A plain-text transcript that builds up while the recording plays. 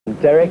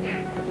Derek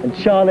and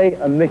Charlie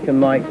and Mick and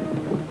Mike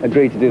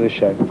agreed to do the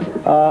show.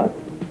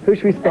 Who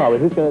should we start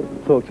with? Who's going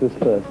to talk to us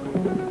first?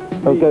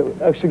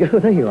 Should we go?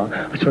 There you are.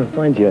 I was trying to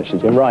find you, actually,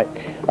 Jim. Right.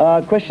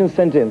 Questions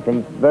sent in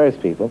from various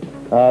people.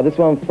 This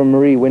one from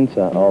Marie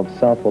Winter of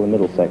Southall in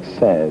Middlesex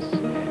says,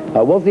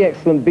 was the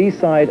excellent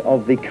B-side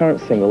of the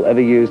current single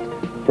ever used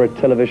for a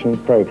television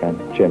programme,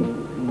 Jim?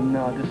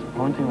 No,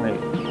 disappointingly,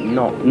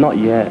 not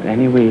yet.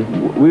 Anyway,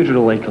 we'd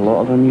really like a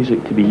lot of our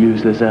music to be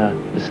used as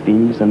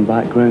themes and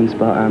backgrounds,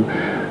 but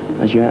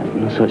as yet,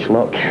 no such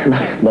luck.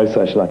 No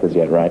such luck as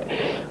yet, right.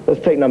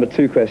 Let's take number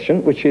 2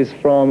 question, which is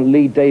from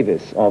Lee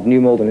Davis of New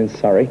Malden in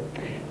Surrey.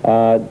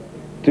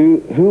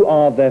 Who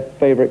are their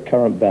favourite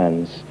current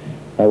bands?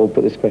 We'll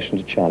put this question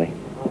to Charlie.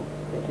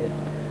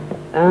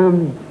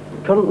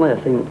 Currently, I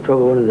think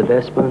probably one of the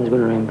best bands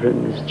going around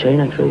Britain is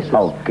China Crisis.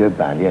 Oh, good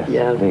band, yes.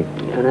 Yeah,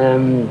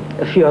 and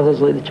a few others,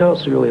 like the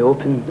charts are really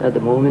open at the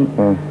moment,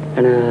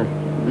 and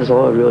there's a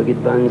lot of really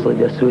good bands like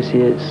the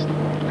Associates,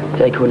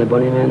 Echo and the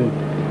Bunnymen,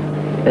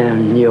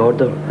 and New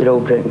Order. They're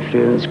all breaking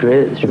through, and it's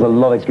great. There's a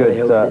lot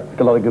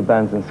of good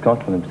bands in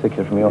Scotland, in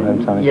particular, from your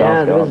hometown in Glasgow.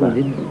 Yeah, there is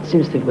indeed. It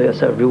seems to be like a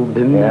sort of real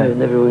boom now,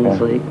 and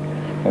everyone's like,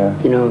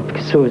 you know,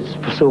 because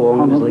for so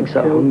long it was like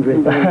sort of hungry.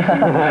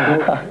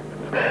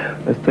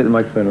 Let's take the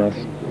microphone and ask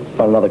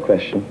another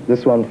question.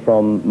 This one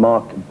from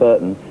Mark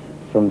Burton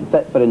from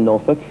Thetford in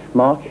Norfolk.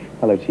 Mark,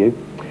 hello to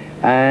you.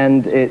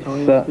 And it's...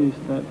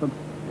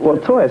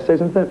 What, Toya stays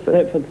in Thetford?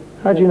 Thetford.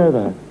 How do you know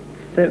that?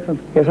 Thetford.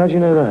 Yes, how do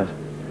you know that?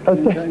 Oh,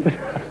 Thetford.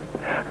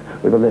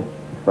 With a lift.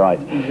 Right.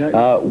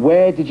 Exactly.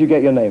 Where did you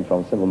get your name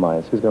from, Simple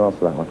Minds? Who's going to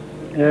answer that one?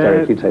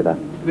 Derek, you take that.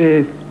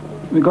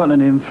 We got the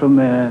name from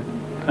a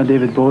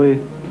David Bowie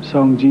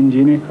song, Gene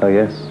Genie. Oh,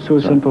 yes. So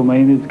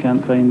simple-minded,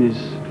 can't find his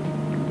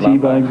tea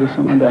bags or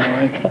something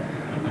down like.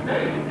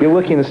 You're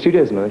working in the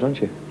studios a moment, aren't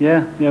you?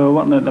 Yeah, we're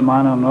working at the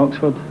Manor in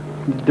Oxford,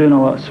 doing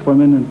a lot of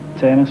swimming and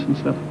tennis and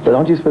stuff. But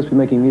aren't you supposed to be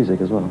making music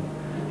as well?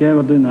 Yeah,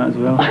 we're doing that as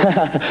well.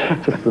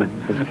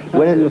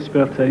 When is your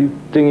spare time?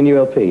 Doing a new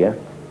LP, yeah?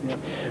 Yeah.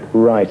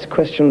 Right.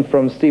 Question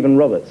from Stephen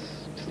Roberts.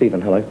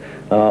 Stephen, hello.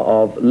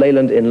 Of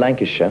Leyland in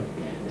Lancashire,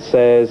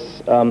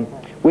 says,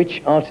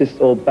 which artists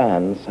or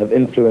bands have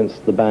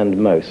influenced the band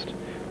most?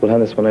 We'll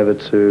hand this one over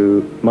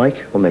to Mike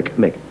or Mick.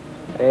 Mick.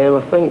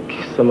 I think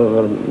some of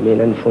our main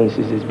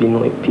influences has been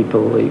like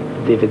people like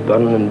David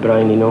Byrne and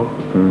Brian Eno,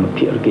 or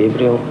Peter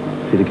Gabriel,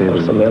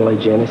 or some early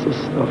Genesis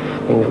stuff,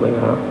 things like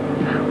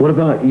that. What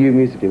about you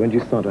musically? When did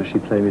you start to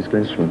actually play a musical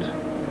instrument?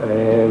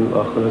 When I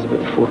was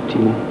about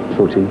 14.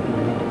 14.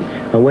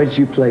 And where did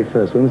you play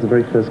first? When was the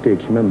very first gig?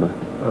 Do you remember?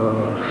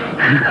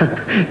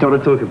 Don't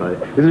want to talk about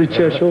it. Is it a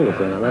church hall or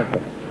something like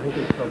that? I think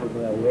it's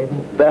probably a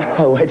wedding.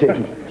 A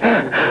wedding.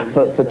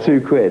 for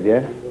 £2,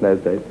 yeah?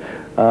 Those days.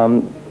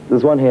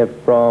 There's one here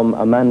from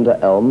Amanda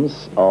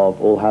Elms of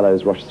All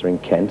Hallows, Rochester in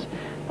Kent.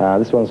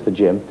 This one's for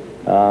Jim.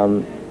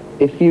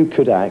 If you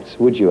could act,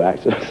 would you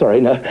act?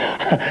 Sorry,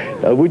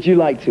 no. Would you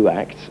like to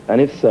act?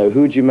 And if so,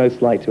 who would you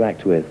most like to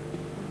act with?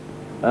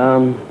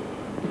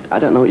 I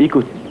don't know,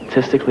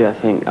 egotistically I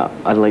think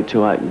I'd like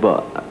to act,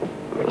 but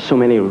so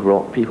many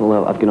rock people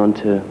have gone on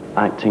to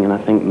acting and I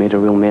think made a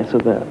real mess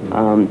of it.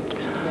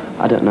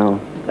 I don't know.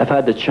 If I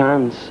had the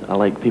chance, I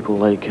like people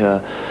like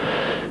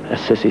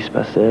Sissy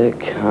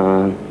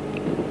Spacek,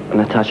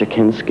 Natasha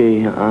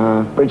Kinski,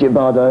 Bridget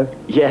Bardot.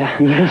 Yeah.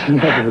 You mentioned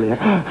that earlier.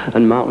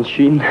 And Martin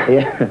Sheen.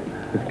 Yeah,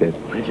 that's good.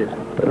 Bridget.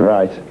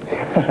 Right.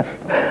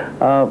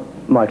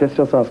 Mike, let's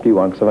just ask you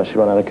one, because I've actually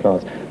run out of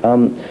cards.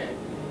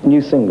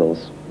 New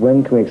singles.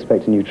 When can we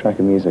expect a new track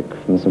of music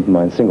from the Simple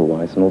Minds,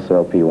 single-wise and also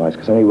LP-wise?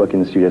 Because I know you work in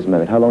the studios at the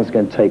moment. How long is it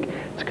going to take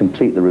to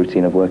complete the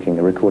routine of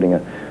recording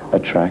a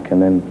track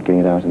and then getting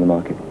it out in the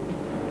market?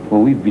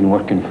 Well, we've been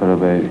working for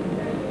about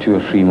 2 or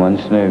 3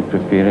 months now,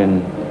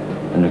 preparing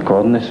and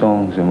recording the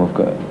songs, and we've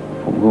got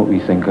what we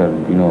think are,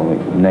 you know,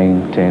 like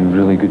 9, 10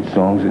 really good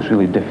songs. It's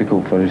really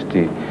difficult for us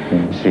to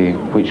say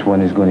which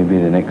one is going to be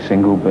the next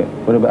single, but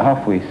we're about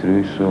halfway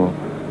through, so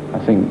I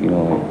think, you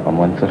know, like a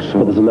month or so.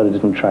 But there's a lot of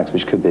different tracks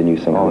which could be a new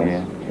single. Oh,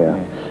 yeah.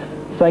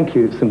 Thank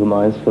you, Simple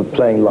Minds, for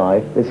playing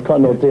live. It's quite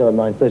an ordeal at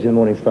 9:30 in the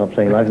morning to start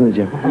playing live, isn't it,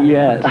 Jim?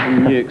 Yeah, it's a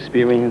new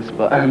experience,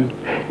 but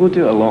we'll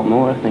do it a lot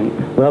more, I think.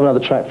 We'll have another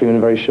track for you in a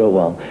very short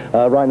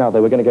while. Right now,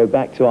 though, we're going to go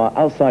back to our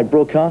outside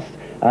broadcast,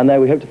 and there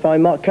we hope to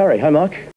find Mark Curry. Hi, Mark.